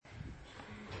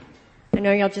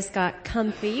know y'all just got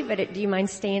comfy, but do you mind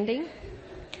standing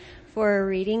for a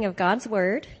reading of God's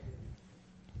Word?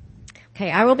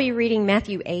 Okay, I will be reading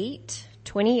Matthew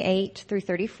 8:28 through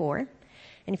 34.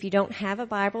 And if you don't have a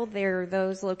Bible, there are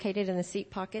those located in the seat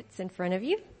pockets in front of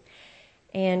you.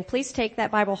 And please take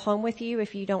that Bible home with you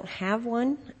if you don't have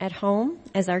one at home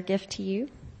as our gift to you.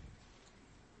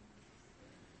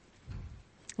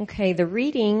 Okay, the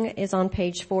reading is on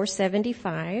page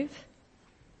 475.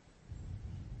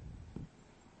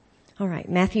 All right,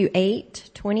 Matthew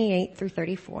 8:28 through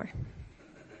 34.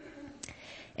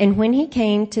 And when he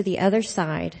came to the other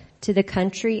side, to the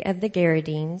country of the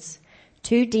Gerasenes,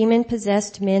 2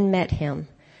 demon-possessed men met him,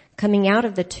 coming out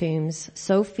of the tombs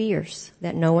so fierce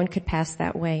that no one could pass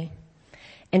that way.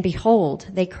 And behold,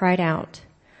 they cried out,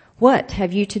 "What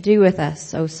have you to do with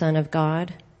us, O Son of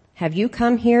God? Have you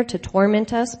come here to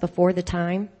torment us before the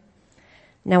time?"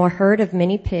 Now a herd of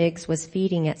many pigs was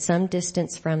feeding at some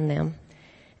distance from them,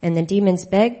 and the demons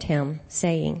begged him,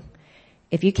 saying,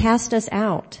 "If you cast us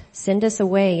out, send us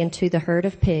away into the herd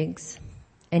of pigs."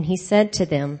 And he said to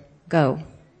them, "Go."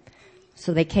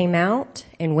 So they came out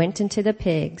and went into the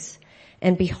pigs,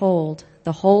 and behold,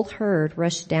 the whole herd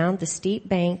rushed down the steep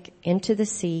bank into the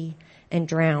sea and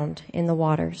drowned in the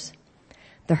waters.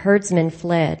 The herdsmen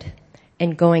fled,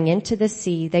 and going into the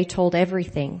sea, they told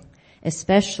everything,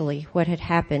 especially what had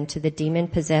happened to the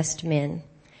demon-possessed men.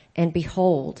 And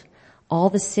behold, all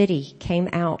the city came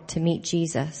out to meet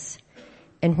Jesus.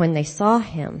 And when they saw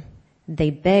him,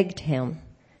 they begged him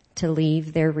to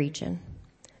leave their region.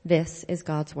 This is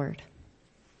God's Word.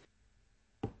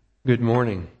 Good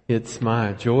morning. It's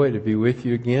my joy to be with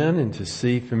you again and to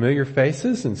see familiar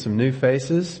faces and some new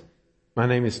faces. My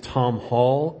name is Tom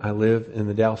Hall. I live in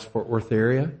the Dallas-Fort Worth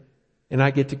area, and I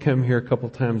get to come here a couple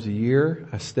times a year.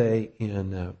 I stay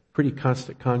in pretty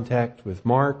constant contact with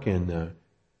Mark and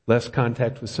less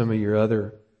contact with some of your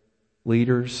other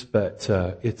leaders, but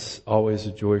it's always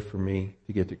a joy for me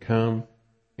to get to come.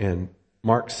 And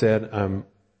Mark said I'm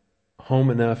home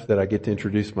enough that I get to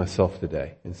introduce myself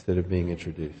today instead of being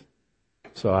introduced.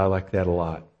 So I like that a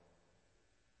lot.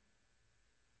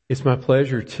 It's my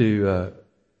pleasure to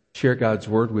share God's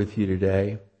Word with you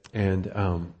today. And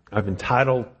I've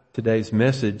entitled today's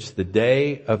message, "The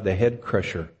Day of the Head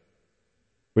Crusher,"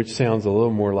 which sounds a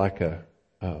little more like a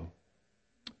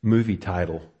movie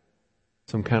title,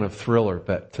 some kind of thriller.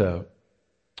 But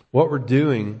what we're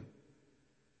doing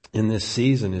in this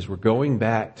season is we're going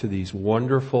back to these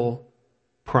wonderful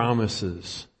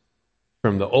promises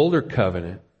from the older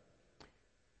covenant,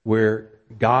 where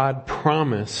God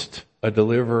promised a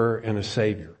deliverer and a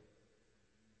savior.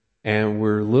 And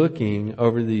we're looking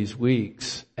over these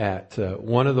weeks at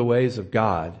one of the ways of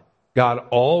God. God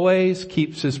always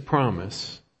keeps His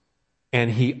promise, and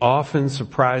He often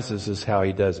surprises us how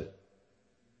He does it.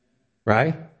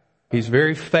 Right? He's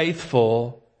very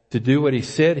faithful to do what He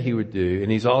said He would do,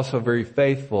 and He's also very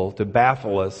faithful to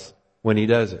baffle us when He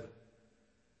does it.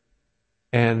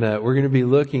 And we're going to be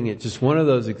looking at just one of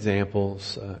those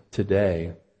examples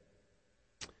today.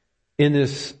 In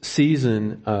this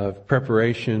season of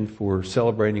preparation for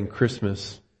celebrating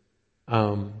Christmas,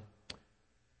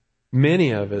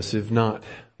 many of us, if not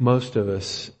most of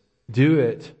us, do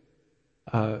it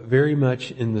very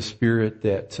much in the spirit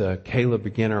that Caleb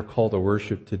began our call to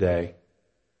worship today.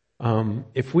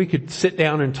 If we could sit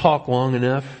down and talk long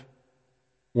enough,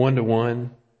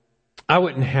 one-to-one, I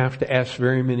wouldn't have to ask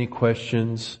very many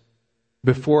questions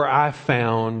before I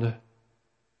found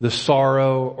the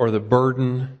sorrow or the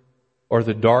burden or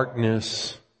the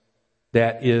darkness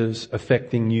that is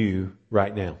affecting you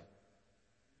right now.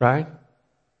 Right?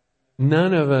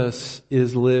 None of us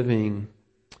is living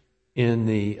in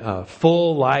the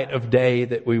full light of day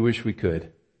that we wish we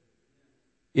could.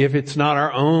 If it's not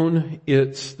our own,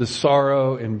 it's the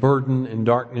sorrow and burden and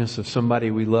darkness of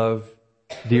somebody we love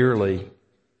dearly,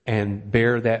 and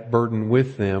bear that burden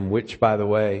with them, which, by the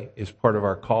way, is part of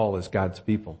our call as God's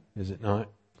people, is it not?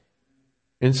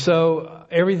 And so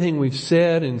everything we've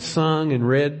said and sung and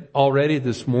read already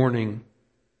this morning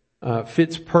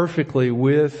fits perfectly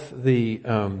with the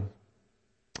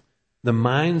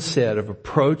mindset of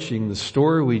approaching the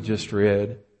story we just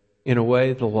read in a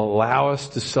way that will allow us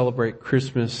to celebrate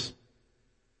Christmas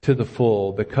to the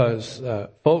full. Because,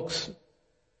 folks,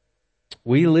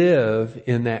 we live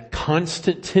in that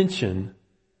constant tension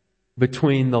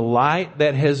between the light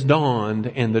that has dawned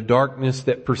and the darkness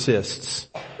that persists.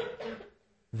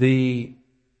 The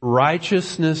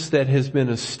righteousness that has been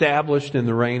established in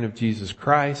the reign of Jesus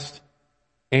Christ,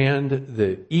 and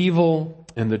the evil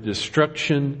and the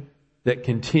destruction that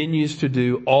continues to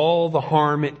do all the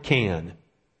harm it can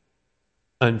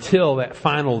until that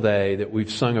final day that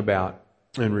we've sung about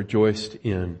and rejoiced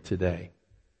in today.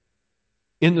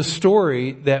 In the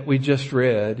story that we just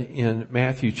read in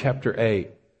Matthew chapter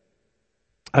 8,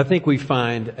 I think we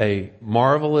find a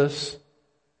marvelous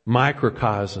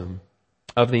microcosm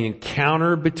of the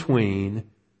encounter between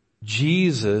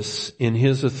Jesus in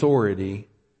His authority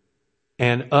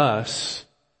and us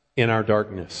in our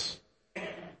darkness.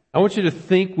 I want you to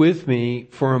think with me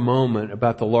for a moment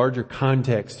about the larger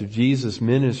context of Jesus'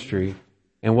 ministry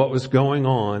and what was going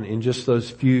on in just those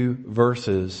few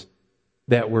verses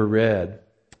that were read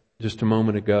just a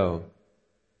moment ago.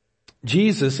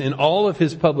 Jesus, in all of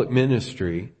His public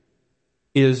ministry,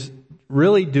 is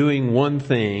really doing one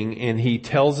thing, and He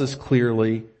tells us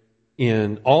clearly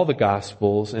in all the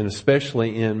Gospels, and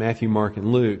especially in Matthew, Mark,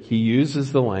 and Luke. He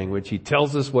uses the language. He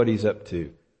tells us what He's up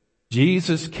to.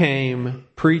 Jesus came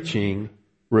preaching,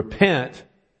 repent,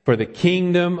 for the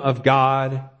kingdom of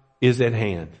God is at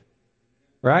hand.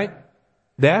 Right?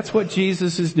 That's what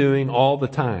Jesus is doing all the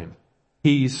time.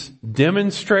 He's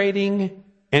demonstrating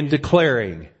and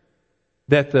declaring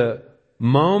that the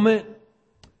moment,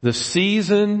 the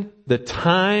season, the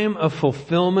time of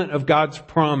fulfillment of God's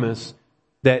promise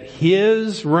that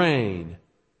His reign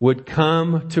would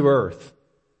come to earth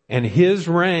and His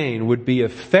reign would be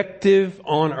effective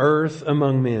on earth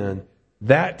among men,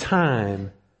 that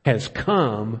time has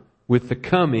come with the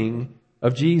coming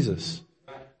of Jesus.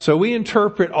 So we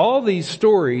interpret all these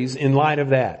stories in light of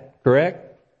that,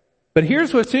 correct? But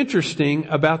here's what's interesting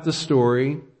about the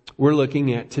story we're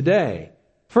looking at today.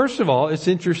 First of all, it's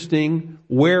interesting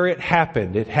where it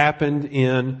happened. It happened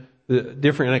in the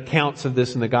different accounts of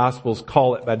this in the Gospels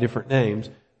call it by different names.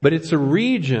 But it's a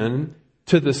region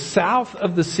to the south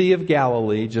of the Sea of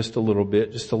Galilee, just a little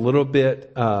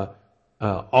bit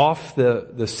off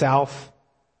the south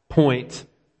point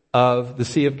of the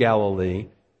Sea of Galilee,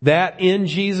 that in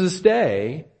Jesus'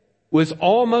 day was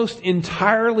almost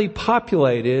entirely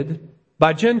populated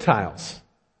by Gentiles.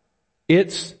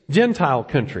 It's Gentile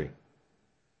country,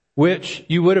 which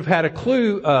you would have had a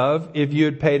clue of if you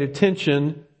had paid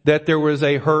attention that there was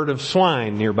a herd of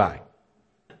swine nearby.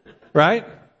 Right?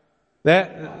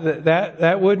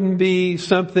 That wouldn't be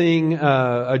something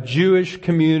a Jewish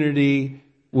community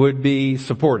would be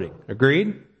supporting.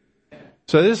 Agreed?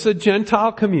 So this is a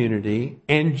Gentile community,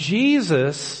 and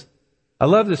Jesus, I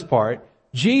love this part,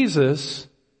 Jesus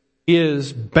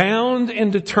is bound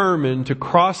and determined to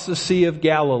cross the Sea of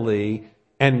Galilee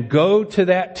and go to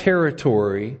that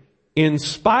territory in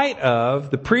spite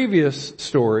of the previous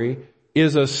story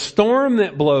is a storm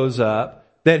that blows up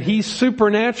that He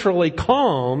supernaturally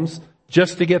calms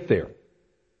just to get there.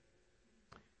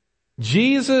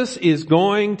 Jesus is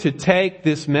going to take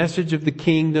this message of the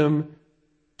kingdom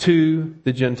to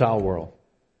the Gentile world.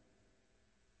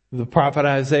 The prophet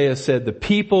Isaiah said, the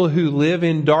people who live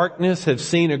in darkness have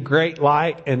seen a great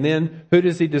light. And then who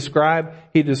does he describe?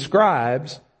 He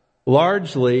describes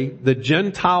largely the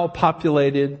Gentile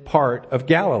populated part of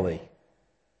Galilee.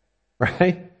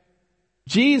 Right?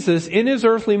 Jesus in His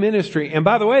earthly ministry, and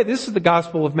by the way, this is the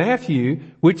Gospel of Matthew,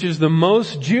 which is the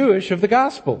most Jewish of the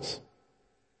Gospels.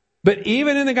 But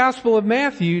even in the Gospel of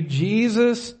Matthew,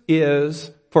 Jesus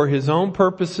is, for His own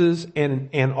purposes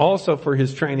and also for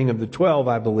His training of the 12,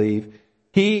 I believe,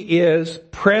 He is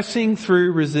pressing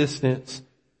through resistance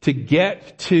to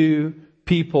get to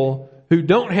people who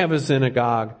don't have a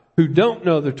synagogue, who don't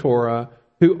know the Torah,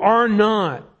 who are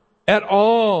not at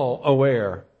all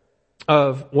aware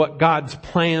of what God's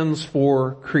plans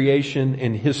for creation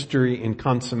and history and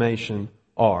consummation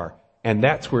are. And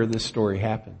that's where this story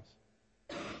happens.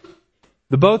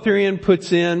 The boat they're in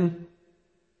puts in.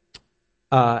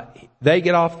 They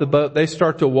get off the boat. They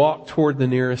start to walk toward the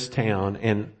nearest town.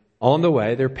 And on the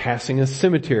way, they're passing a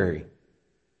cemetery.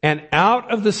 And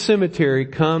out of the cemetery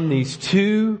come these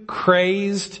two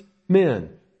crazed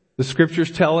men. The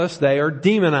scriptures tell us they are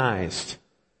demonized.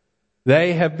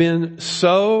 They have been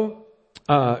so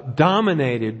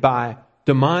dominated by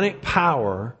demonic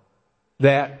power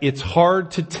that it's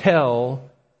hard to tell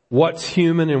what's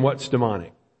human and what's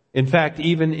demonic. In fact,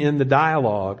 even in the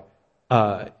dialogue,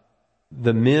 the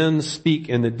men speak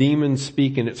and the demons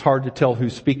speak, and it's hard to tell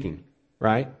who's speaking,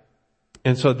 right?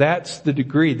 And so that's the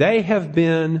degree.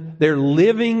 They're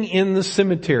living in the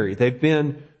cemetery. They've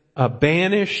been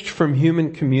banished from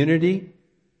human community.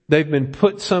 They've been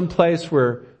put someplace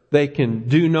where they can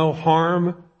do no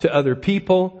harm to other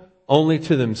people, only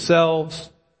to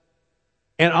themselves.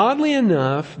 And oddly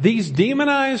enough, these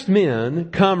demonized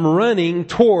men come running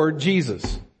toward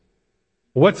Jesus.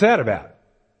 What's that about?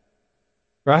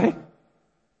 Right?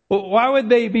 Well, why would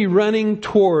they be running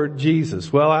toward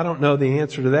Jesus? Well, I don't know the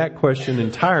answer to that question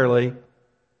entirely.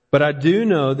 But I do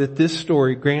know that this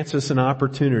story grants us an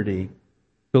opportunity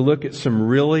to look at some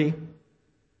really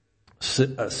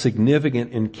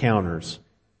significant encounters.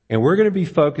 And we're going to be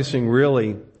focusing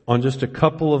really on just a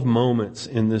couple of moments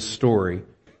in this story.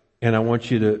 And I want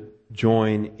you to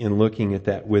join in looking at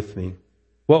that with me.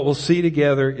 What we'll see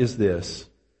together is this.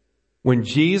 When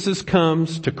Jesus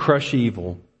comes to crush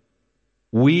evil,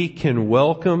 we can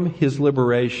welcome His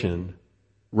liberation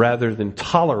rather than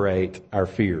tolerate our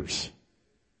fears.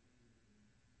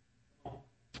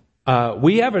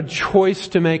 We have a choice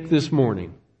to make this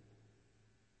morning.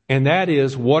 And that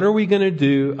is, what are we going to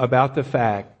do about the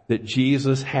fact that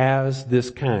Jesus has this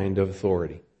kind of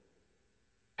authority?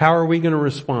 How are we going to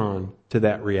respond to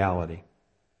that reality?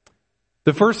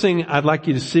 The first thing I'd like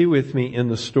you to see with me in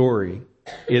the story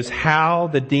is how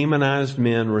the demonized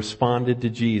men responded to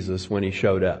Jesus when He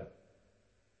showed up.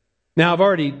 Now, I've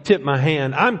already tipped my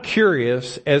hand. I'm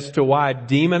curious as to why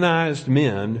demonized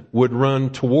men would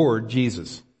run toward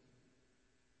Jesus.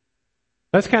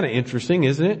 That's kind of interesting,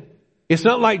 isn't it? It's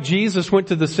not like Jesus went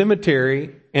to the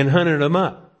cemetery and hunted them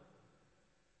up.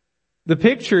 The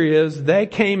picture is they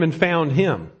came and found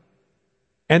Him.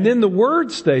 And then the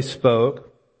words they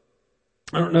spoke,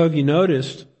 I don't know if you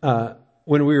noticed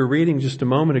when we were reading just a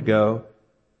moment ago,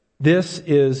 this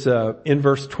is in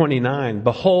verse 29.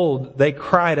 Behold, they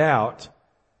cried out,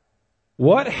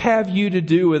 "What have you to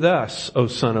do with us, O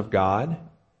Son of God?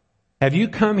 Have you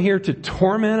come here to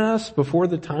torment us before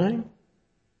the time?"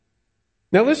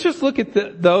 Now let's just look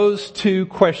at those two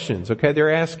questions, okay?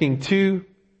 They're asking two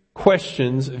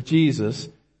questions of Jesus,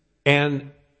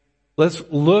 and let's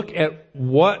look at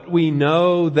what we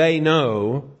know they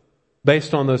know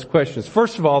based on those questions.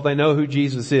 First of all, they know who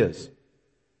Jesus is.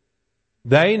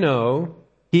 They know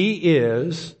He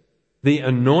is the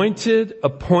anointed,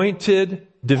 appointed,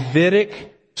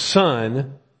 Davidic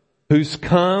Son who's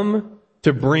come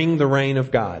to bring the reign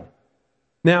of God.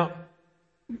 Now,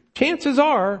 chances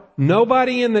are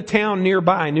nobody in the town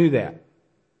nearby knew that.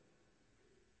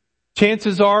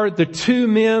 Chances are the two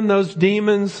men those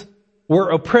demons were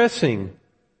oppressing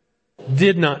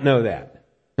did not know that.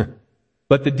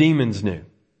 But the demons knew.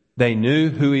 They knew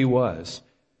who He was.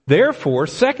 Therefore,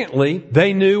 secondly,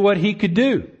 they knew what He could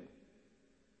do.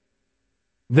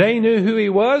 They knew who He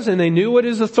was and they knew what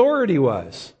His authority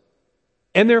was.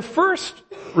 And their first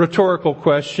rhetorical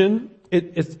question,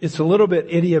 it's a little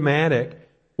bit idiomatic.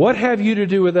 What have you to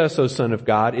do with us, O Son of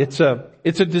God? It's a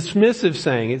dismissive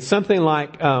saying. It's something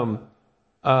like,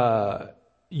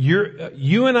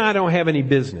 you and I don't have any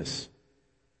business.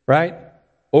 Right?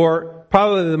 Or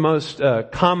probably the most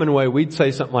common way we'd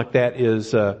say something like that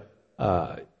is,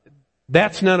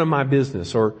 that's none of my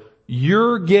business, or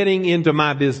you're getting into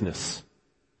my business.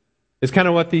 It's kind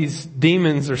of what these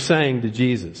demons are saying to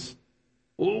Jesus.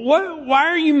 Why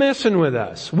are you messing with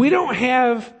us? We don't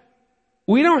have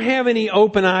any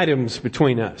open items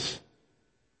between us.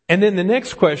 And then the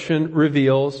next question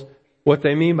reveals what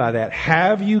they mean by that.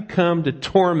 Have you come to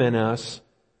torment us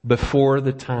before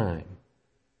the time?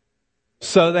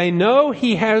 So they know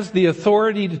He has the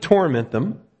authority to torment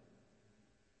them.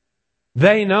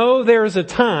 They know there's a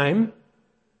time,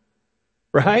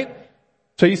 right?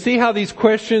 So you see how these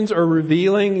questions are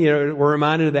revealing, we're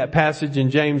reminded of that passage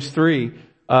in James 3.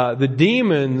 The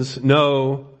demons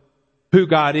know who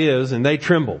God is and they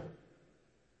tremble.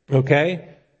 Okay?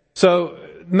 So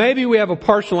maybe we have a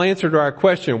partial answer to our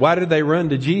question. Why did they run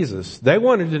to Jesus? They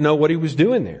wanted to know what He was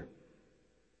doing there.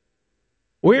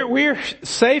 We're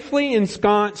safely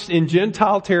ensconced in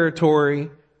Gentile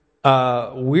territory.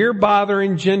 We're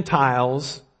bothering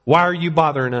Gentiles. Why are you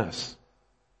bothering us?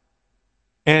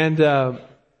 And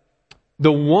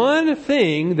the one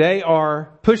thing they are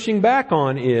pushing back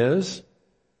on is,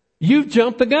 you've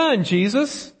jumped the gun,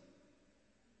 Jesus.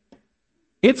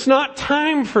 It's not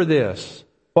time for this.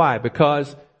 Why?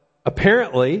 Because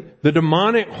apparently the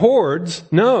demonic hordes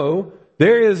know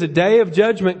there is a day of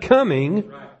judgment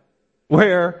coming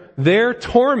where their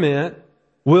torment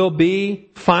will be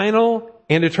final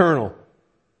and eternal.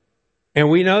 And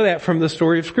we know that from the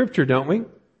story of Scripture, don't we?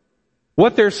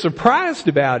 What they're surprised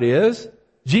about is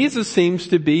Jesus seems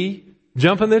to be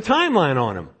jumping the timeline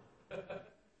on them.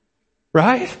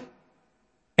 Right?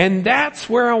 And that's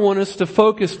where I want us to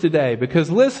focus today. Because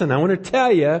listen, I want to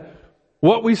tell you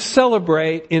what we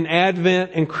celebrate in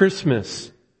Advent and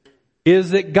Christmas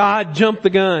is that God jumped the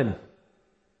gun.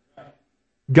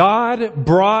 God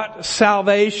brought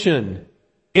salvation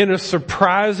in a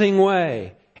surprising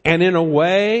way, and in a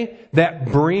way that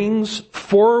brings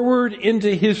forward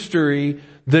into history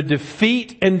the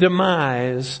defeat and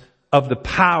demise of the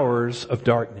powers of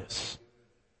darkness.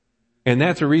 And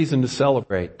that's a reason to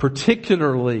celebrate,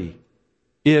 particularly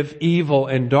if evil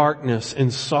and darkness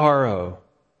and sorrow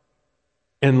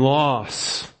and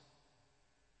loss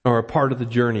are a part of the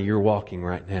journey you're walking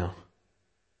right now.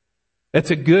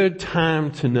 It's a good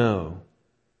time to know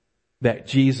that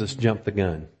Jesus jumped the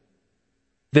gun.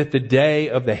 That the day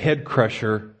of the head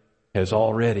crusher has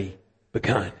already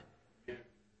begun.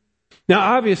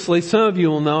 Now obviously some of you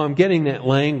will know I'm getting that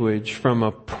language from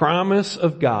a promise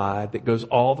of God that goes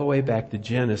all the way back to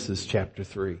Genesis chapter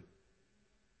 3.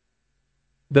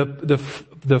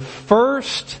 The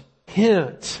first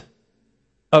hint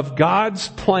of God's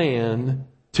plan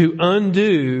to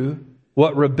undo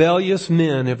what rebellious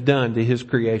men have done to His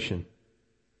creation.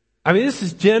 I mean, this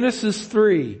is Genesis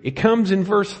 3. It comes in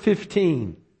verse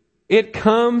 15. It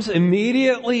comes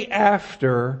immediately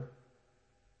after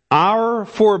our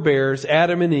forebears,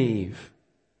 Adam and Eve,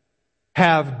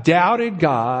 have doubted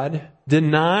God,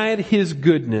 denied His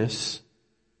goodness,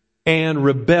 and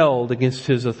rebelled against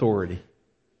His authority.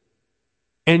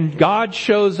 And God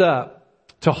shows up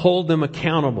to hold them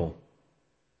accountable.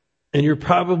 And you're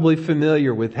probably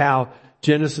familiar with how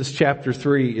Genesis chapter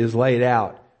 3 is laid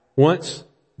out. Once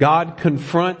God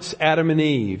confronts Adam and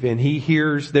Eve and He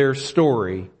hears their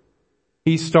story,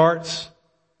 He starts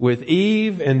with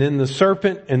Eve and then the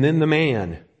serpent and then the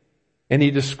man. And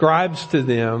He describes to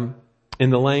them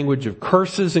in the language of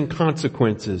curses and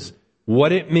consequences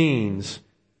what it means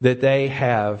that they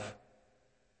have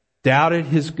doubted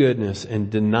His goodness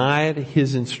and denied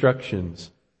His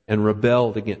instructions and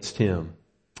rebelled against Him.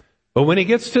 But when He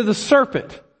gets to the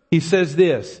serpent, He says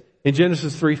this in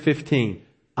Genesis 3:15,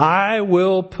 I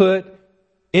will put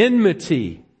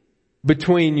enmity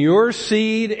between your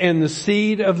seed and the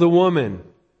seed of the woman,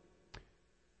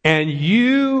 and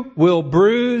you will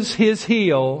bruise his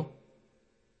heel,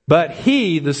 but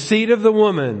he, the seed of the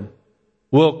woman,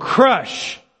 will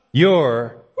crush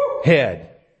your head.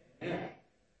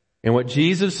 And what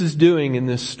Jesus is doing in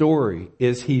this story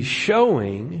is He's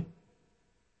showing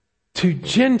to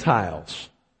Gentiles,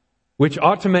 which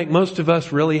ought to make most of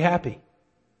us really happy.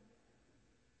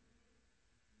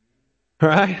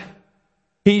 Right?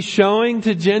 He's showing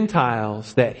to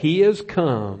Gentiles that He has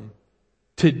come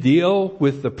to deal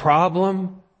with the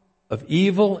problem of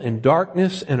evil and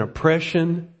darkness and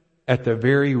oppression at the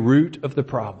very root of the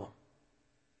problem.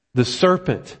 The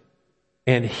serpent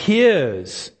and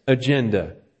his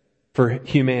agenda for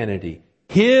humanity,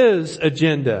 his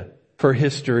agenda for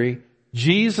history.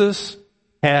 Jesus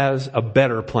has a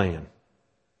better plan.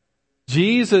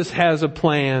 Jesus has a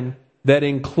plan that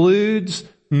includes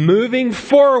moving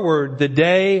forward the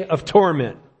day of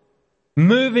torment,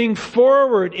 moving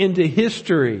forward into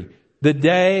history the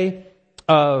day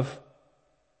of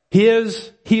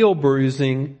His heel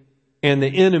bruising and the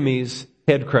enemy's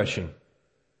head crushing.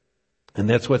 And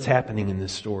that's what's happening in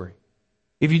this story.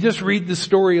 If you just read the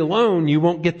story alone, you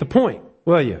won't get the point,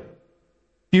 will you?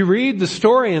 If you read the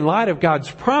story in light of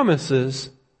God's promises,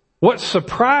 what's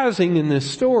surprising in this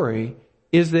story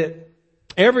is that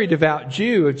every devout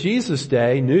Jew of Jesus'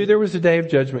 day knew there was a day of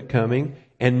judgment coming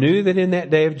and knew that in that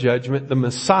day of judgment the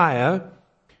Messiah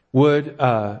would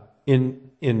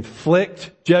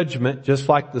inflict judgment, just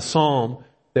like the psalm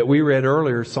that we read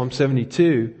earlier, Psalm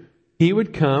 72. He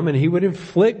would come and He would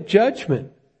inflict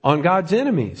judgment on God's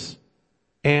enemies,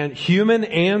 and human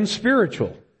and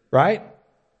spiritual, right?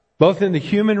 Both in the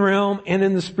human realm and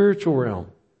in the spiritual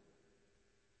realm.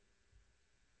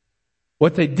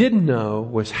 What they didn't know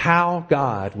was how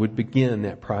God would begin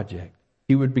that project.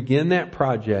 He would begin that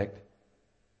project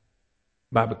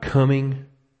by becoming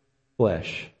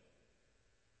flesh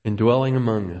and dwelling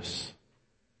among us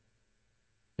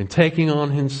and taking on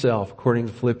Himself, according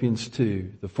to Philippians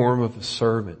 2, the form of a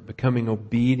servant, becoming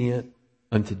obedient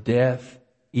unto death,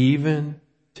 even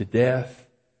to death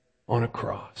on a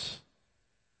cross.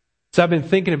 So I've been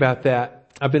thinking about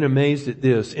that. I've been amazed at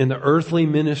this. In the earthly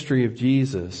ministry of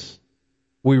Jesus,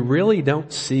 we really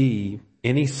don't see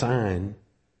any sign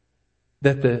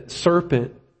that the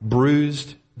serpent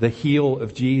bruised the heel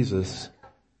of Jesus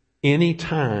any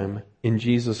time in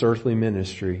Jesus' earthly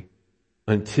ministry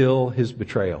until His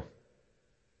betrayal.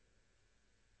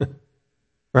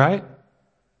 Right?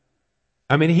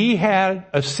 I mean, He had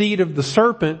a seed of the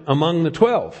serpent among the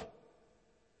 12.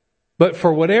 But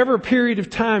for whatever period of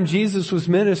time Jesus was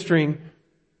ministering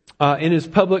in His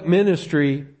public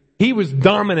ministry, He was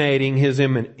dominating His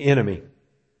enemy.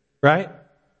 Right?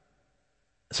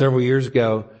 Several years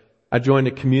ago, I joined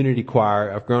a community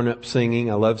choir. I've grown up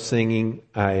singing. I love singing.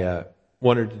 I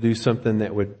wanted to do something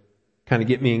that would kind of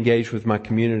get me engaged with my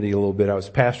community a little bit. I was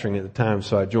pastoring at the time,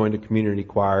 so I joined a community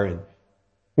choir. And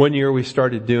one year we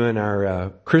started doing our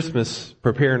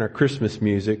preparing our Christmas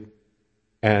music.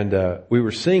 And we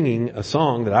were singing a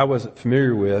song that I wasn't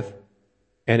familiar with,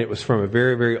 and it was from a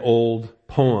very, very old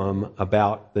poem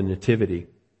about the Nativity.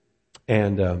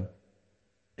 And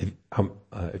if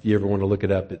you ever want to look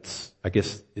it up, I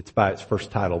guess it's by its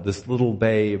first title. This little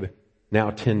babe,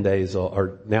 now 10 days old,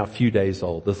 or now a few days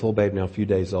old. This little babe, now a few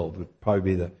days old, would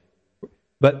probably be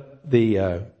but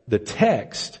the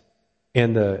text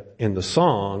in the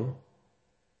song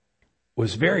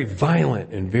was very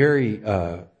violent and very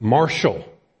martial.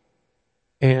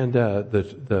 And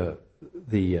the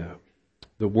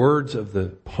words of the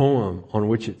poem on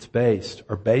which it's based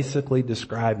are basically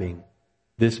describing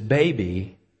this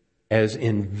baby as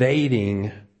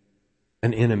invading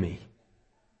an enemy.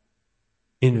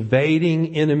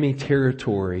 Invading enemy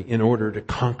territory in order to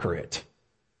conquer it.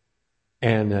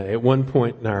 And at one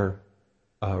point in our,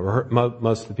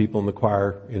 most of the people in the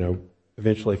choir,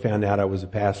 eventually found out I was a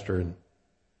pastor. And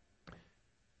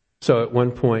so at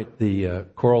one point, the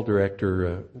choral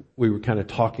director, we were kind of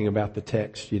talking about the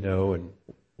text, and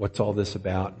what's all this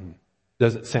about? And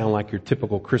does it sound like your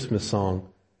typical Christmas song?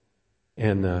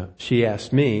 And she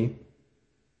asked me,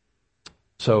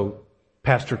 so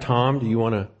Pastor Tom, do you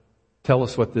want to tell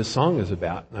us what this song is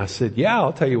about? And I said, yeah,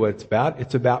 I'll tell you what it's about.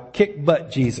 It's about kick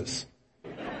butt Jesus.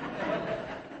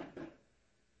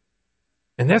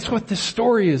 And that's what this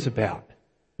story is about.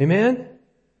 Amen?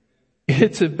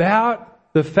 It's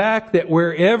about the fact that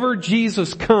wherever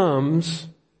Jesus comes,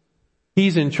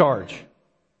 He's in charge.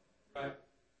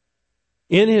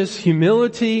 In His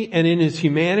humility and in His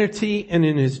humanity and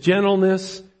in His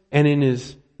gentleness and in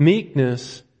His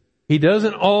meekness, He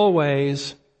doesn't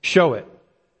always show it,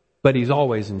 but He's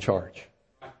always in charge.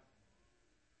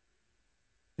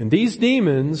 And these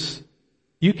demons,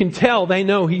 you can tell they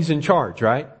know He's in charge,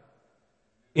 right?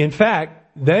 In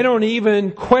fact, they don't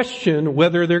even question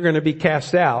whether they're going to be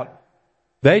cast out.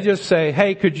 They just say,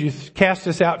 hey, could you cast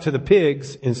us out to the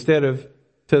pigs instead of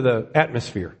to the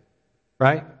atmosphere?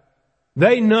 Right?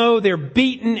 They know they're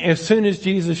beaten as soon as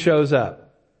Jesus shows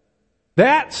up.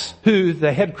 That's who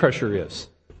the head crusher is.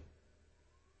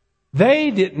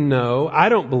 They didn't know, I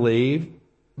don't believe,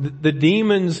 the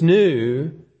demons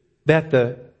knew that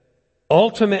the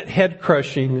ultimate head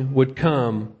crushing would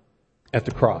come at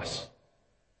the cross.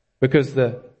 Because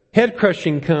the head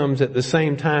crushing comes at the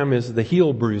same time as the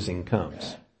heel bruising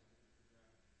comes.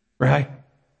 Right?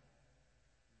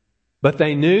 But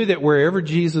they knew that wherever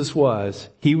Jesus was,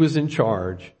 He was in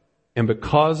charge. And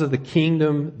because of the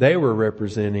kingdom they were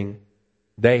representing,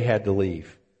 they had to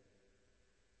leave.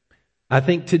 I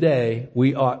think today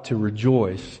we ought to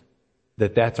rejoice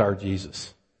that that's our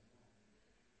Jesus.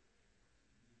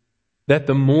 That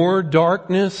the more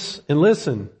darkness, and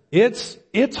listen,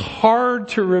 it's hard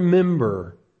to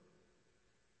remember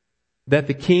that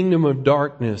the kingdom of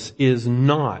darkness is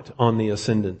not on the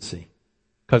ascendancy.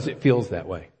 Because it feels that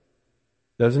way.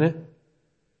 Doesn't it?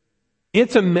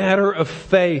 It's a matter of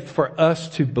faith for us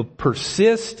to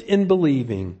persist in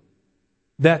believing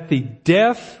that the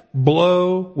death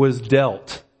blow was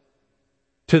dealt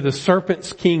to the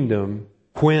serpent's kingdom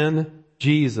when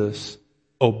Jesus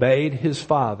obeyed His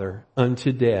Father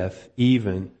unto death,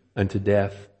 even unto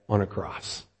death on a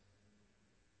cross.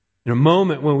 In a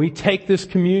moment when we take this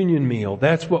communion meal,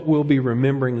 that's what we'll be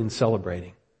remembering and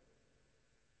celebrating.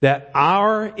 That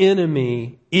our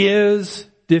enemy is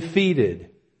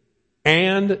defeated,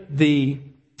 and the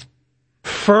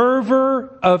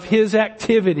fervor of his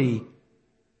activity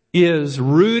is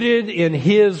rooted in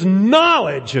his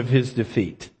knowledge of his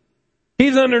defeat.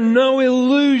 He's under no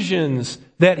illusions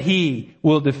that he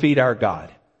will defeat our God.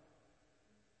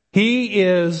 He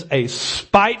is a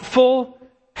spiteful,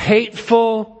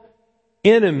 hateful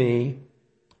enemy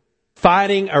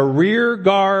fighting a rear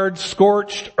guard,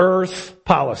 scorched earth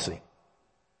policy.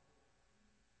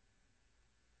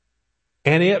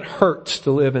 And it hurts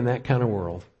to live in that kind of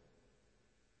world.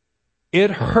 It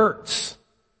hurts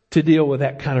to deal with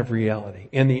that kind of reality.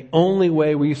 And the only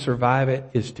way we survive it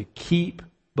is to keep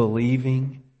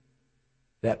believing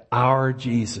that our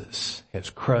Jesus has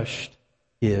crushed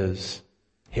His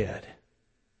head.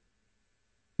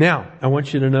 Now, I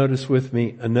want you to notice with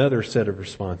me another set of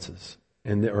responses,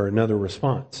 or another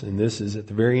response. And this is at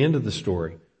the very end of the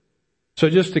story. So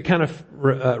just to kind of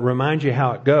remind you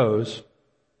how it goes,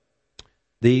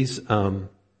 these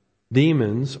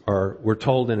demons we're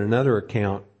told in another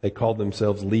account, they called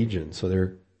themselves legions. So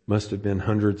there must have been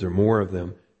hundreds or more of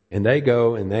them. And they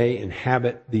go and they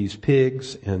inhabit these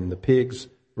pigs, and the pigs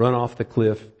run off the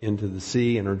cliff into the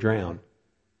sea and are drowned.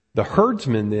 The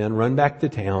herdsmen then run back to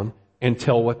town and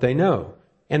tell what they know.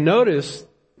 And notice,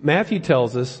 Matthew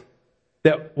tells us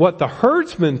that what the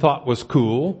herdsmen thought was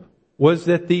cool was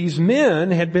that these men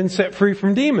had been set free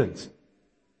from demons.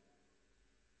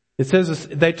 It says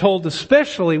they told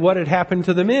especially what had happened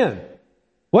to the men.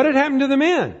 What had happened to the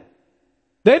men?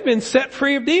 They'd been set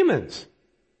free of demons.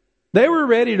 They were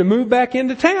ready to move back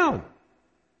into town.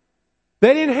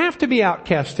 They didn't have to be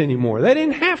outcast anymore. They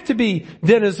didn't have to be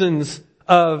denizens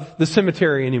of the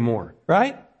cemetery anymore,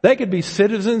 right? They could be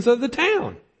citizens of the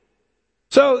town.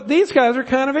 So these guys are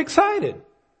kind of excited.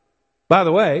 By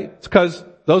the way, it's because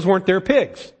those weren't their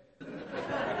pigs.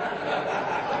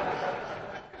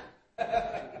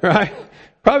 Right?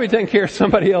 Probably taking care of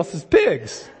somebody else's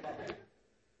pigs.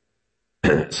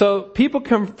 So people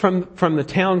come from the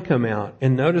town come out,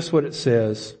 and notice what it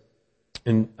says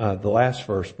in the last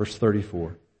verse, verse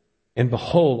 34. And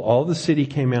behold, all the city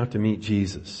came out to meet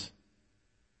Jesus.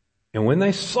 And when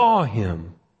they saw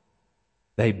him,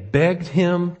 they begged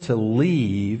him to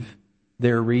leave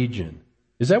their region.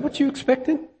 Is that what you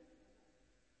expected?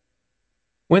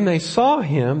 When they saw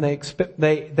him,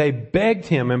 they begged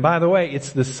him. And by the way,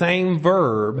 it's the same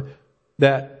verb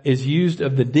that is used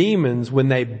of the demons when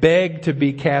they beg to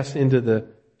be cast into the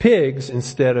pigs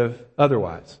instead of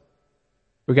otherwise.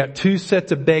 We've got two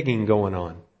sets of begging going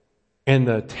on. And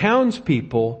the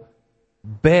townspeople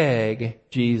beg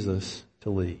Jesus to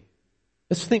leave.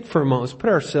 Let's think for a moment. Let's put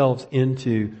ourselves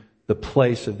into the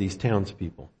place of these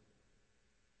townspeople.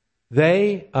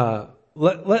 They,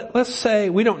 let's say,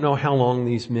 we don't know how long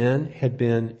these men had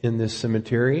been in this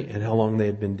cemetery and how long they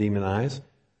had been demonized.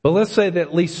 But let's say that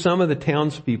at least some of the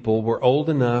townspeople were old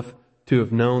enough to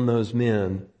have known those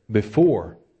men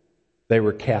before they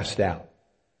were cast out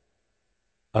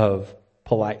of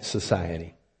polite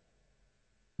society.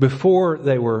 Before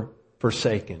they were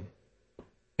forsaken.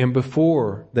 And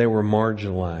before they were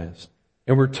marginalized.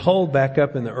 And we're told back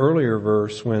up in the earlier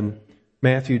verse when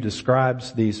Matthew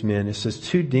describes these men, it says,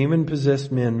 2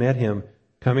 demon-possessed men met him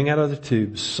coming out of the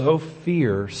tomb, so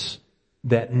fierce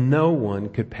that no one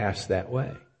could pass that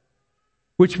way.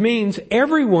 Which means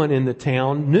everyone in the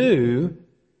town knew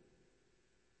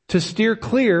to steer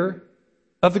clear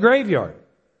of the graveyard.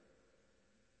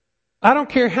 I don't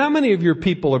care how many of your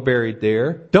people are buried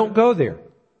there, don't go there.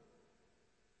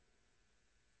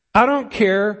 I don't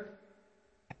care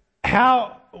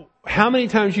how many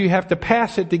times you have to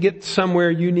pass it to get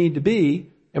somewhere you need to be.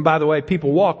 And by the way,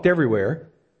 people walked everywhere.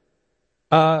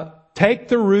 Take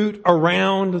the route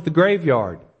around the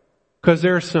graveyard because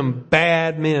there are some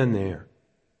bad men there.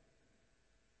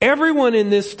 Everyone in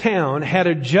this town had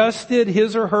adjusted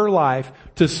his or her life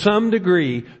to some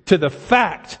degree to the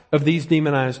fact of these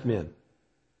demonized men.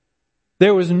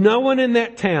 There was no one in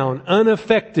that town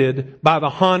unaffected by the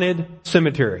haunted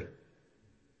cemetery.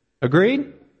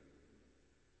 Agreed?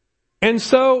 And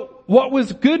so what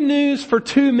was good news for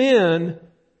 2 men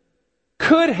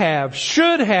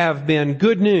should have been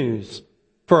good news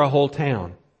for a whole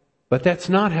town. But that's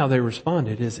not how they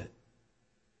responded, is it?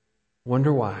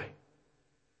 Wonder why?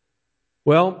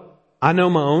 Well, I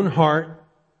know my own heart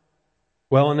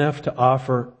well enough to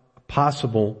offer a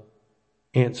possible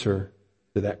answer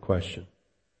to that question.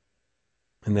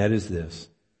 And that is this.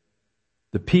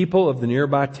 The people of the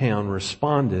nearby town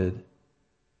responded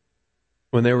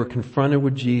when they were confronted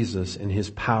with Jesus and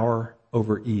his power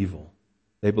over evil.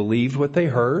 They believed what they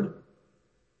heard.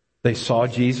 They saw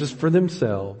Jesus for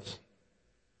themselves.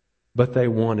 But they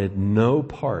wanted no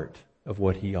part of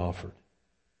what he offered.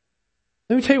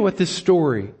 Let me tell you what this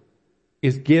story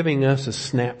is giving us a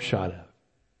snapshot of.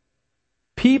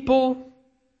 People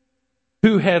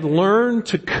who had learned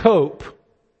to cope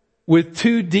with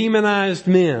 2 demonized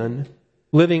men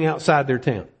living outside their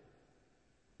town,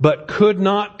 but could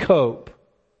not cope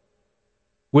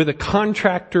with a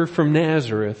contractor from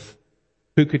Nazareth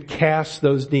who could cast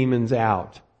those demons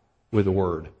out with a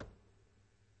word.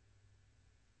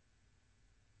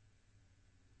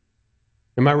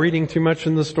 Am I reading too much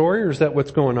in the story, or is that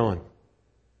what's going on?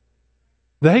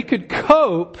 They could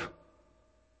cope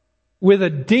with a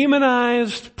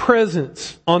demonized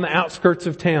presence on the outskirts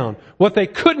of town. What they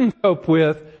couldn't cope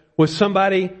with was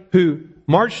somebody who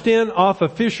marched in off a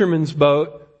fisherman's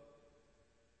boat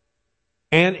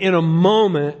and in a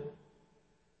moment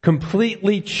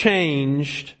completely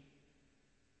changed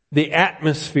the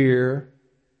atmosphere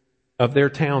of their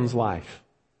town's life.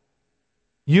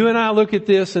 You and I look at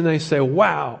this and they say,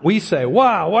 wow. We say,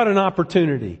 wow, what an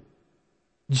opportunity.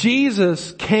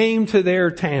 Jesus came to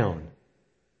their town.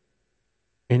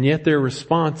 And yet their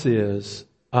response is,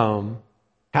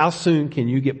 how soon can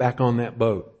you get back on that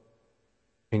boat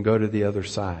and go to the other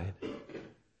side?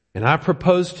 And I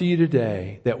propose to you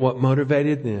today that what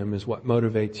motivated them is what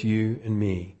motivates you and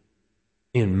me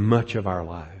in much of our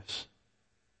lives.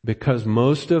 Because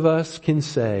most of us can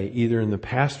say, either in the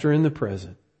past or in the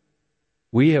present,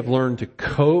 we have learned to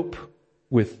cope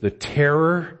with the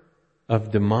terror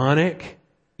of demonic,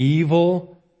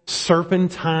 evil,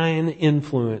 serpentine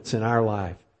influence in our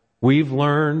life. We've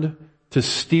learned to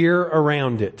steer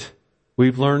around it.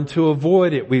 We've learned to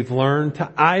avoid it. We've learned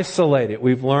to isolate it.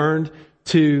 We've learned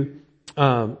to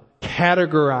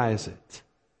categorize it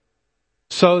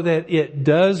so that it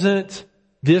doesn't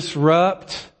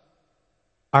disrupt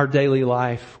our daily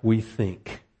life, we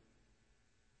think.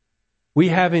 We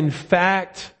have in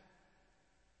fact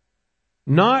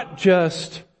not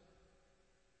just,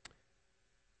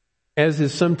 as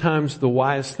is sometimes the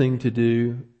wise thing to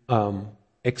do,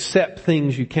 accept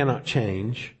things you cannot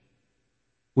change.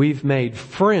 We've made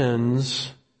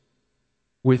friends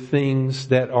with things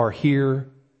that are here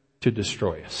to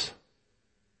destroy us.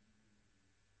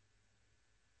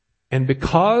 And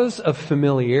because of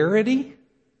familiarity,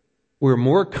 we're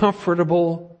more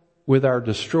comfortable with our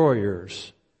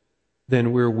destroyers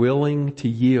than we're willing to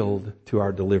yield to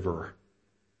our deliverer.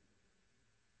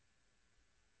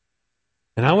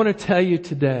 And I want to tell you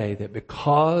today that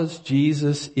because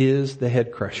Jesus is the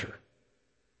head crusher,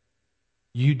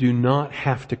 you do not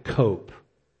have to cope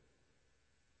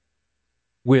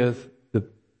with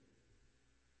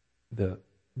the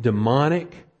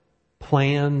demonic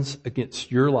plans against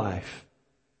your life,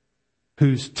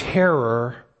 whose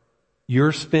terror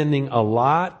you're spending a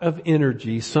lot of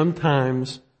energy.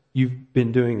 Sometimes you've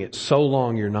been doing it so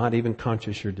long you're not even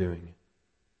conscious you're doing it.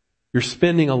 You're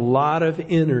spending a lot of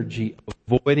energy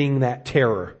avoiding that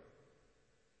terror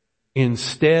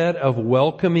instead of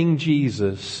welcoming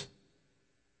Jesus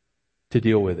to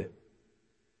deal with it.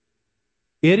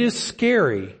 It is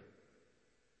scary.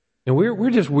 And we're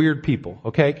just weird people,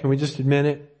 okay? Can we just admit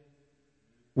it?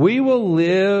 We will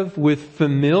live with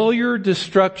familiar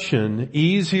destruction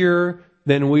easier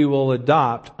than we will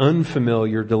adopt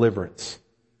unfamiliar deliverance.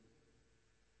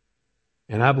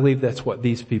 And I believe that's what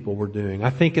these people were doing.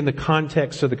 I think in the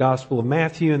context of the Gospel of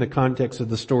Matthew, in the context of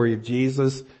the story of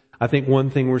Jesus, I think one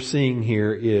thing we're seeing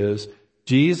here is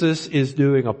Jesus is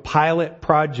doing a pilot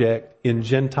project in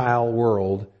Gentile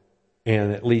world,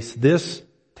 and at least this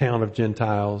town of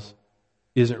Gentiles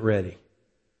isn't ready.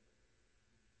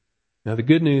 Now the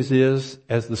good news is,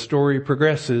 as the story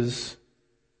progresses,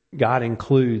 God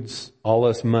includes all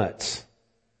us mutts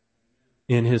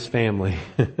in His family,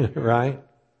 right?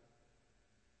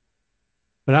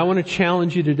 But I want to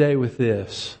challenge you today with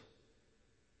this.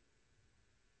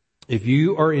 If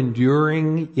you are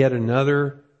enduring yet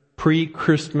another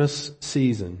pre-Christmas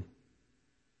season,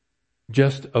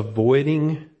 just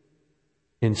avoiding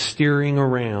and steering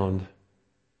around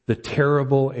the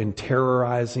terrible and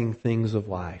terrorizing things of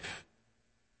life,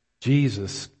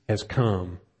 Jesus has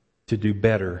come to do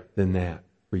better than that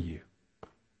for you.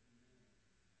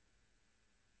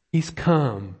 He's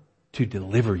come to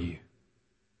deliver you.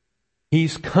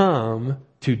 He's come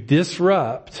to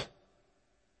disrupt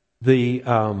the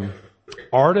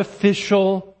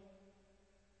artificial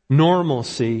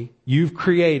normalcy you've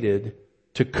created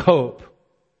to cope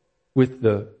with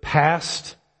the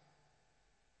past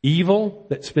evil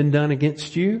that's been done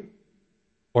against you,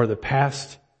 or the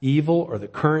past evil or the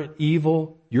current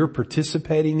evil you're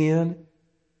participating in.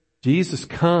 Jesus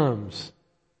comes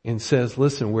and says,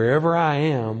 listen, wherever I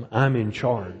am, I'm in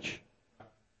charge.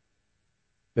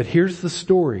 But here's the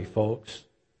story, folks.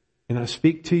 And I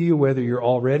speak to you whether you're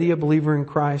already a believer in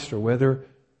Christ or whether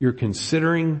you're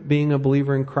considering being a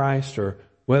believer in Christ or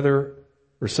whether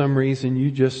for some reason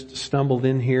you just stumbled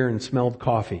in here and smelled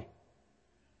coffee.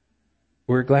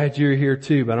 We're glad you're here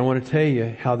too, but I want to tell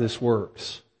you how this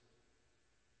works.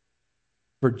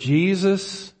 For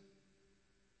Jesus,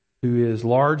 who is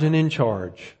large and in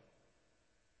charge,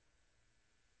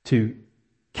 to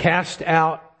cast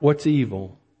out what's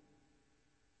evil,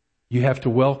 you have to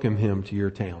welcome Him to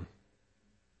your town.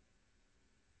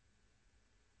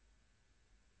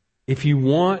 If you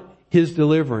want His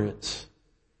deliverance,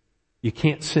 you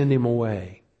can't send Him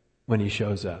away when He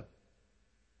shows up.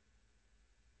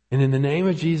 And in the name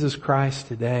of Jesus Christ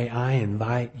today, I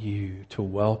invite you to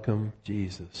welcome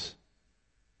Jesus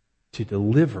to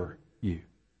deliver you.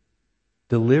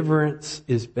 Deliverance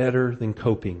is better than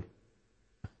coping.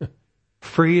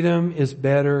 Freedom is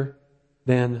better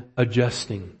than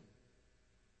adjusting.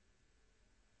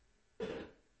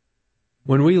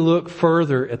 When we look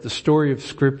further at the story of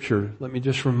Scripture, let me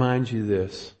just remind you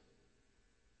this.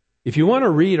 If you want to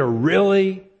read a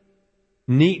really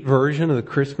neat version of the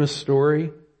Christmas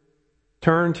story,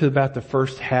 turn to about the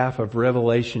first half of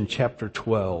Revelation chapter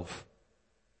 12,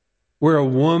 where a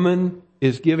woman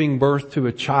is giving birth to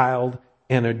a child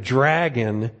and a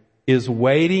dragon is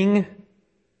waiting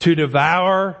to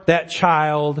devour that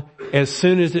child as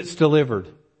soon as it's delivered.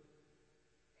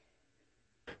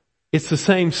 It's the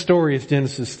same story as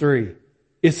Genesis 3.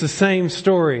 It's the same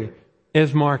story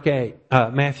as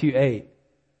Matthew 8.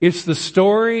 It's the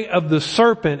story of the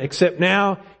serpent, except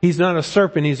now he's not a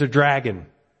serpent, he's a dragon.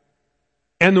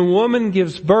 And the woman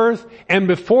gives birth, and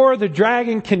before the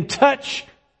dragon can touch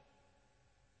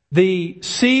the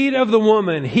seed of the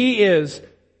woman, he is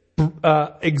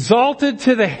exalted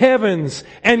to the heavens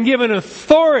and given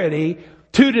authority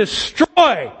to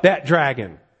destroy that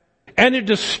dragon and to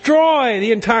destroy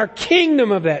the entire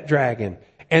kingdom of that dragon.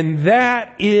 And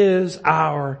that is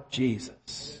our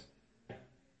Jesus.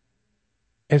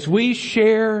 As we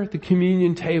share the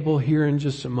communion table here in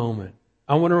just a moment,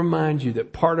 I want to remind you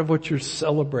that part of what you're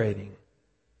celebrating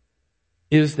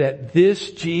is that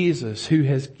this Jesus, who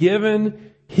has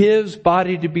given His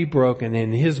body to be broken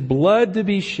and His blood to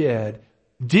be shed,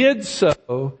 did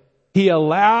so. He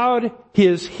allowed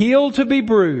His heel to be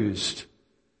bruised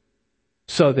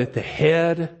so that the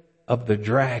head of the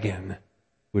dragon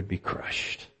would be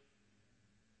crushed.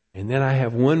 And then I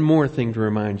have one more thing to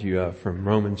remind you of from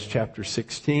Romans chapter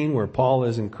 16, where Paul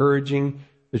is encouraging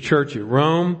the church at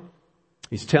Rome.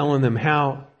 He's telling them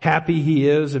how happy he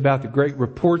is about the great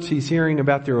reports he's hearing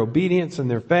about their obedience and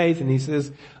their faith. And he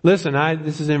says, listen,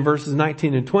 this is in verses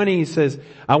 19 and 20. He says,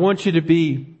 I want you to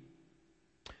be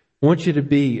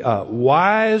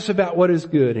wise about what is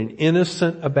good and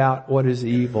innocent about what is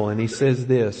evil. And he says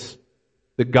this,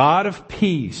 the God of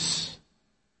peace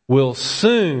will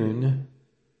soon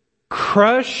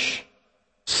crush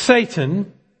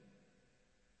Satan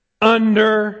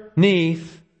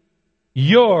underneath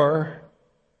your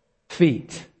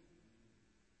feet.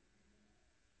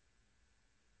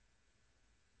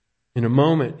 In a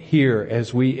moment here,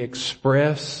 as we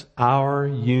express our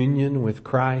union with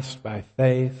Christ by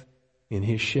faith in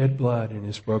His shed blood and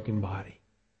His broken body,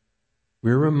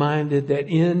 we're reminded that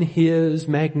in His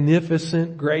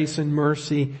magnificent grace and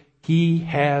mercy, He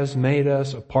has made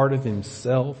us a part of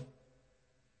Himself,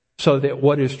 so that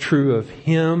what is true of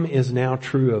Him is now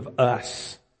true of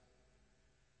us.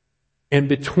 And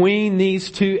between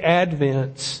these two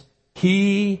advents,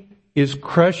 He is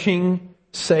crushing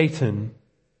Satan,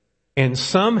 and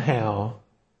somehow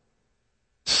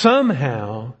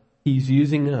He's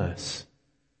using us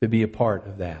to be a part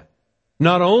of that.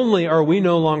 Not only are we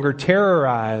no longer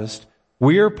terrorized,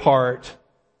 we're part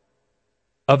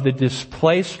of the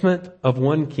displacement of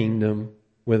one kingdom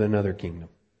with another kingdom.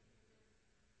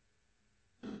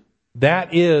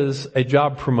 That is a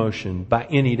job promotion by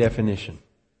any definition.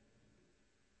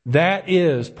 That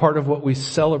is part of what we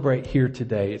celebrate here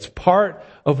today. It's part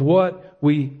of what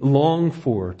we long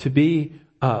for to be.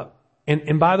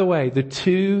 And by the way, the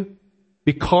two,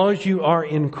 because you are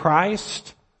in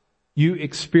Christ, you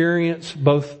experience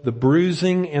both the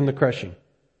bruising and the crushing.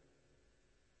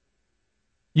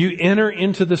 You enter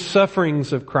into the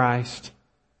sufferings of Christ,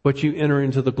 but you enter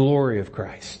into the glory of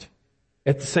Christ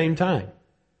at the same time.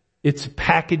 It's a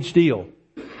package deal.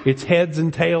 It's heads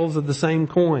and tails of the same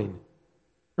coin.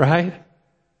 Right?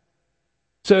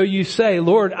 So you say,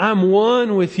 Lord, I'm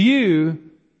one with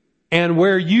you, and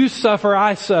where you suffer,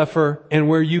 I suffer, and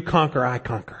where you conquer, I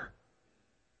conquer.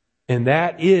 And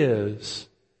that is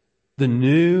the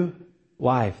new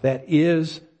life. That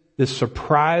is the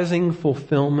surprising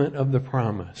fulfillment of the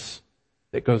promise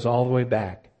that goes all the way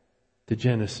back to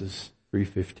Genesis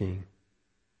 3:15.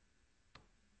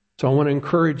 So I want to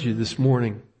encourage you this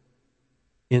morning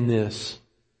in this.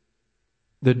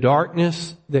 The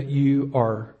darkness that you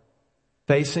are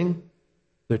facing,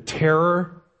 the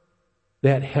terror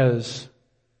that has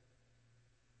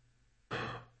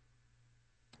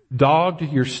dogged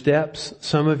your steps,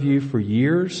 some of you for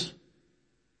years,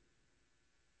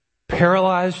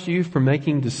 paralyzed you from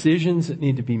making decisions that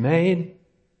need to be made.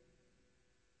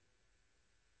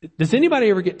 Does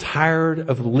anybody ever get tired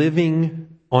of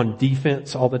living on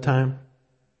defense all the time?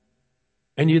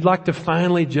 And you'd like to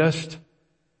finally just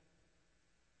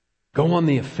go on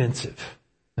the offensive.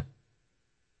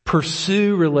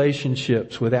 Pursue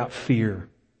relationships without fear.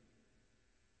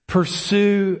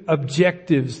 Pursue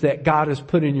objectives that God has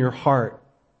put in your heart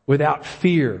without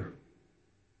fear.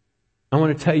 I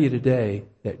want to tell you today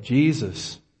that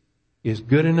Jesus is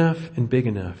good enough and big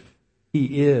enough.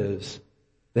 He is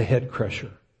the head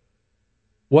crusher.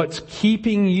 What's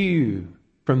keeping you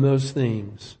from those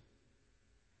things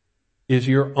is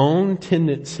your own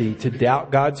tendency to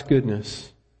doubt God's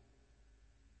goodness,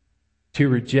 to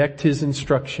reject His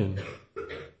instruction,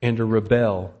 and to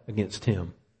rebel against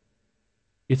Him.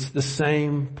 It's the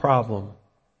same problem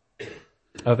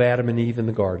of Adam and Eve in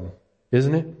the garden,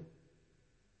 isn't it?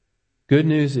 Good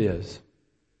news is,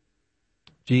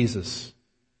 Jesus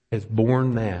has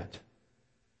borne that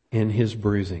in His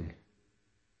bruising,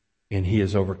 and He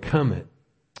has overcome it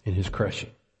in His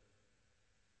crushing.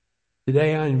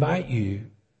 Today I invite you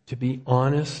to be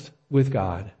honest with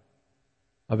God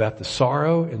about the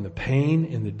sorrow and the pain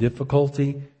and the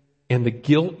difficulty and the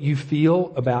guilt you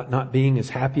feel about not being as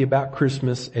happy about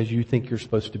Christmas as you think you're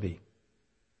supposed to be.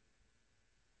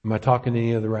 Am I talking to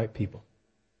any of the right people?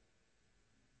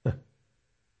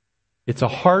 It's a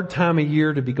hard time of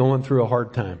year to be going through a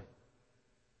hard time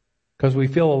because we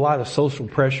feel a lot of social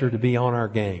pressure to be on our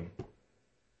game.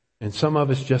 And some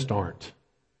of us just aren't.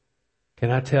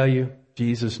 Can I tell you,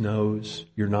 Jesus knows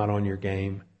you're not on your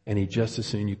game, and He just as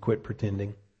soon you quit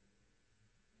pretending.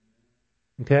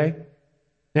 Okay?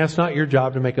 Now, it's not your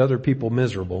job to make other people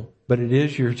miserable, but it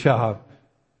is your job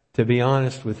to be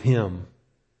honest with Him.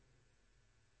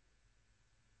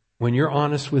 When you're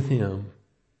honest with Him,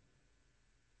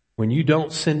 when you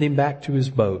don't send Him back to His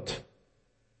boat,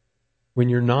 when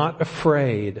you're not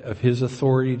afraid of His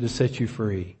authority to set you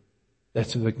free,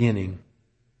 that's the beginning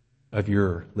of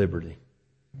your liberty.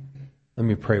 Let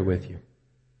me pray with you.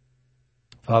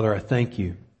 Father, I thank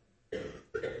you.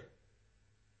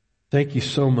 Thank you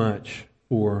so much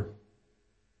for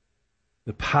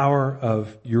the power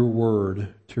of your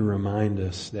word to remind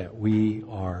us that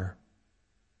we're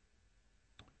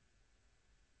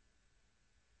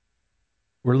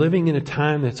living in a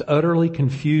time that's utterly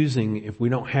confusing if we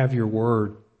don't have your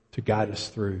word to guide us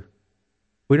through.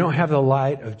 We don't have the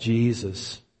light of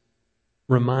Jesus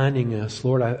reminding us.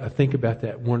 Lord, I think about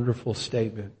that wonderful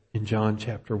statement in John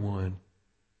chapter 1.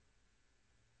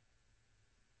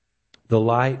 The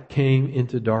light came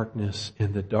into darkness,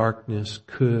 and the darkness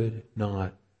could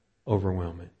not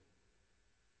overwhelm it.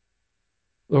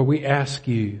 Lord, we ask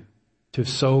you to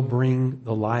so bring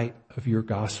the light of your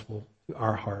gospel to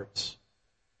our hearts,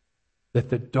 that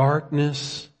the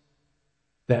darkness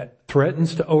that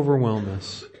threatens to overwhelm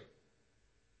us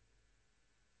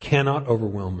cannot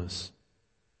overwhelm us,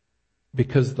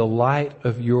 because the light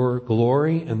of your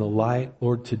glory and the light,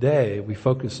 Lord, today we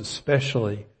focus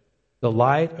especially the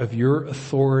light of your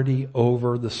authority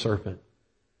over the serpent.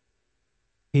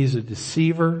 He's a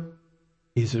deceiver,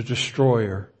 he's a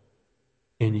destroyer,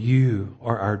 and you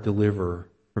are our deliverer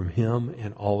from him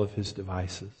and all of his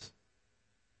devices.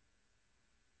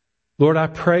 Lord, I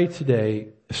pray today,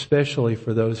 especially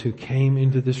for those who came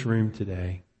into this room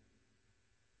today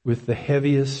with the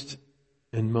heaviest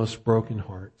and most broken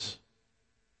hearts.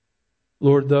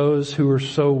 Lord, those who are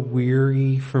so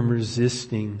weary from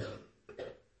resisting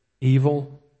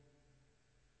evil,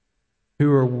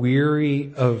 who are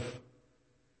weary of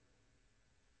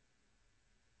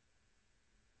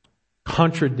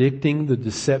contradicting the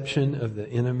deception of the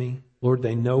enemy. Lord,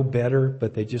 they know better,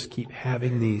 but they just keep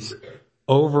having these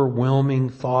overwhelming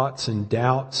thoughts and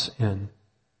doubts. And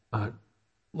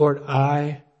Lord,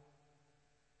 I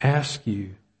ask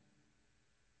you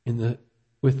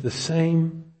with the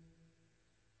same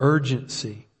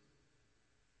urgency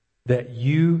that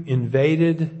you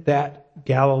invaded that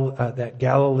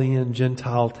Galilean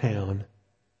Gentile town,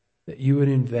 that you would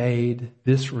invade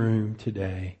this room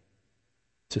today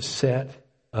to set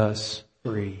us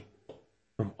free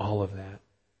from all of that.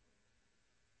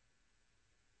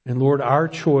 And Lord, our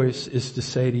choice is to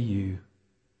say to you,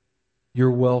 you're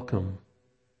welcome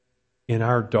in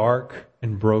our dark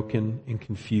and broken and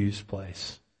confused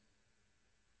place.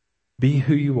 Be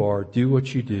who you are, do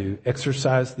what you do,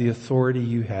 exercise the authority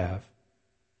you have,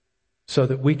 so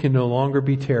that we can no longer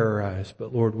be terrorized,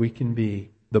 but Lord, we can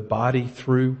be the body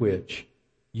through which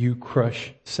you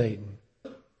crush Satan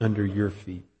under your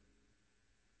feet.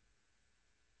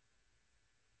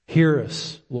 Hear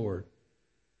us, Lord.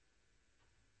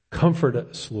 Comfort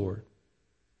us, Lord.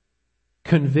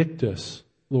 Convict us,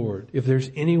 Lord. If there's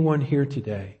anyone here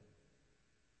today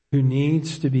who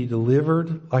needs to be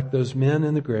delivered, like those men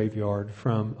in the graveyard,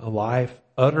 from a life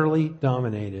utterly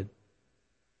dominated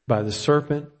by the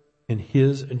serpent and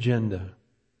his agenda,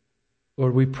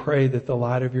 Lord, we pray that the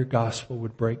light of your gospel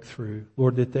would break through.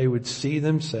 Lord, that they would see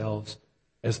themselves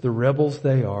as the rebels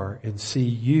they are and see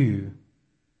you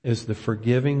as the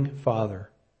forgiving Father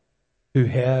who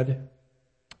had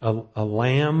a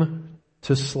lamb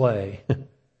to slay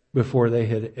before they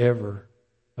had ever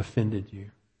offended you.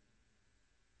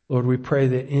 Lord, we pray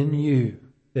that in you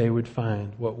they would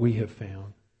find what we have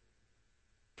found: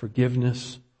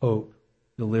 forgiveness, hope,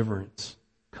 deliverance,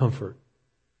 comfort,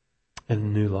 and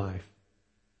a new life.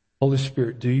 Holy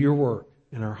Spirit, do your work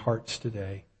in our hearts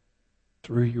today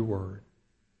through your word.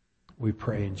 We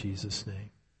pray in Jesus'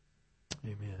 name.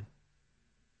 Amen.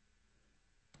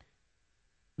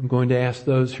 I'm going to ask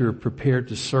those who are prepared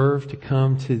to serve to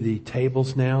come to the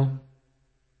tables now.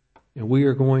 And we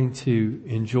are going to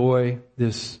enjoy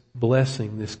this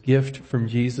blessing, this gift from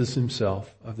Jesus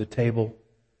himself of the table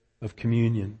of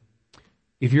communion.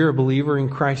 If you're a believer in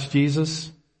Christ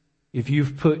Jesus, if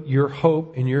you've put your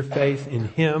hope and your faith in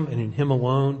him and in him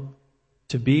alone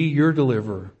to be your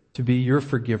deliverer, to be your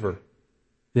forgiver,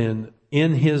 then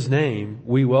in his name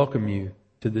we welcome you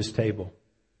to this table.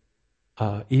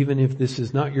 Even if this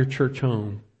is not your church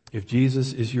home, if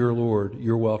Jesus is your Lord,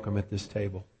 you're welcome at this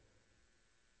table.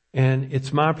 And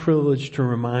it's my privilege to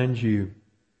remind you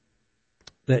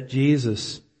that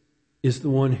Jesus is the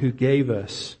one who gave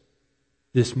us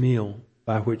this meal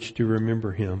by which to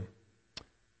remember him.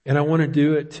 And I want to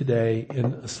do it today in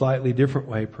a slightly different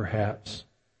way, perhaps.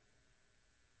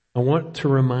 I want to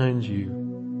remind you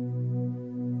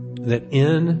that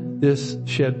in this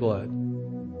shed blood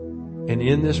and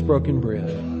in this broken bread,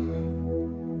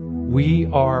 we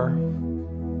are,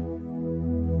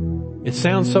 it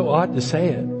sounds so odd to say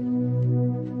it,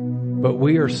 but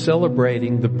we are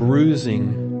celebrating the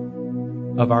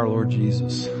bruising of our Lord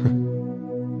Jesus.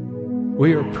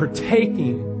 We are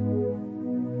partaking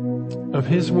of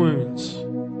his wounds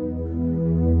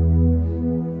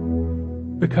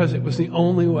because it was the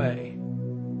only way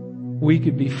we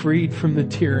could be freed from the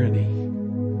tyranny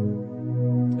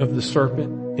of the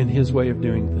serpent and his way of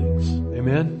doing things.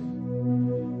 Amen?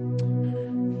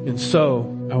 And so,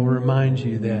 I will remind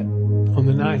you that on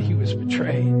the night he was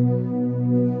betrayed,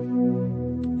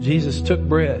 Jesus took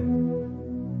bread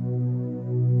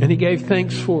and he gave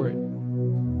thanks for it.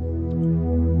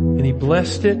 And he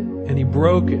blessed it and he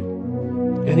broke it.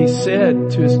 And he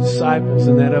said to his disciples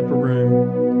in that upper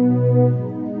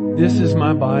room, "This is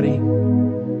my body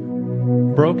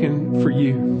broken for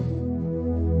you.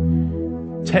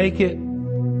 Take it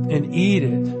and eat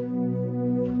it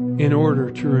in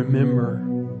order to remember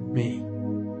me,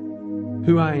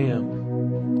 who I am,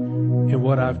 and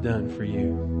what I've done for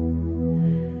you."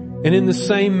 And in the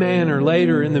same manner,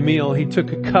 later in the meal, he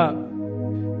took a cup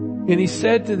and he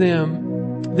said to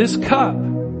them, "This cup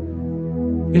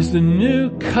is the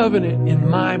new covenant in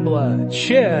my blood,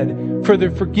 shed for the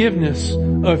forgiveness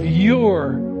of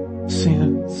your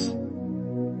sins.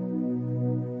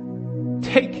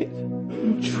 Take it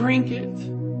and drink it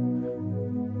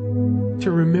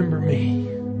to remember me,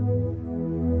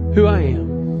 who I am,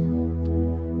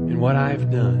 and what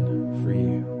I've done for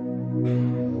you."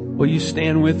 Will you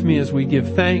stand with me as we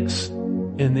give thanks,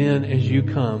 and then as you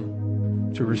come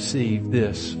to receive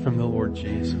this from the Lord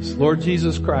Jesus. Lord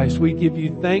Jesus Christ, we give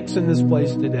you thanks in this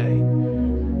place today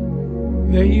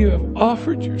that you have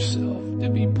offered yourself to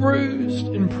be bruised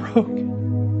and broken,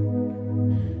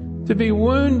 to be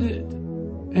wounded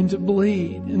and to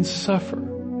bleed and suffer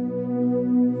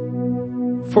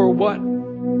for what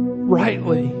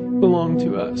rightly belonged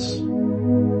to us.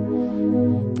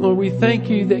 Lord, we thank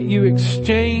you that you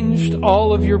exchanged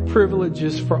all of your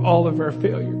privileges for all of our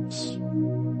failures.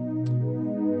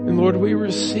 And Lord, we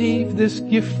receive this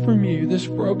gift from you, this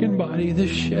broken body, this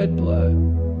shed blood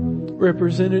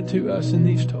represented to us in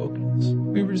these tokens.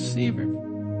 We receive it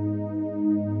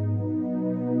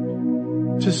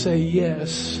to say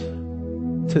yes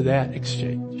to that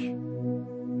exchange.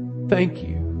 Thank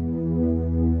you.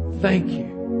 Thank you.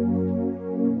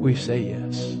 We say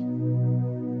yes.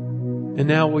 And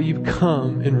now will you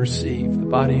come and receive the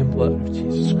body and blood of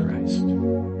Jesus Christ?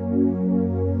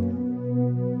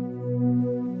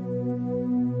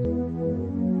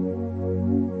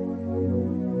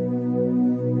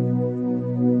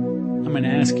 I'm going to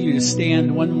ask you to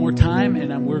stand one more time,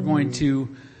 and we're going to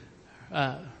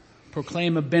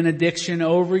proclaim a benediction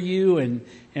over you and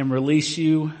release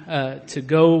you to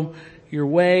go your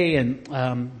way. And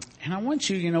I want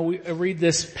you, I read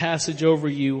this passage over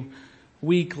you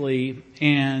weekly,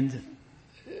 and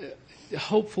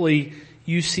hopefully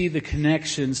you see the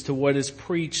connections to what is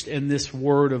preached in this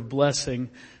word of blessing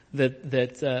that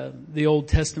the Old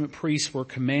Testament priests were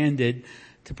commanded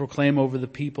to proclaim over the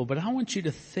people. But I want you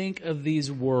to think of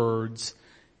these words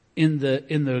in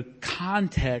the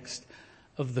context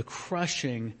of the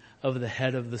crushing of the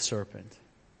head of the serpent.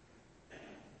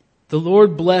 The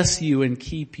Lord bless you and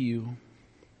keep you.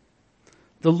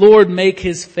 The Lord make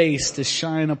his face to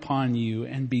shine upon you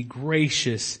and be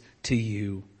gracious to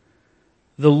you.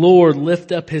 The Lord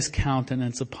lift up his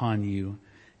countenance upon you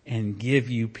and give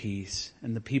you peace.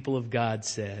 And the people of God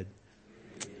said,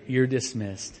 "You're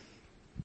dismissed."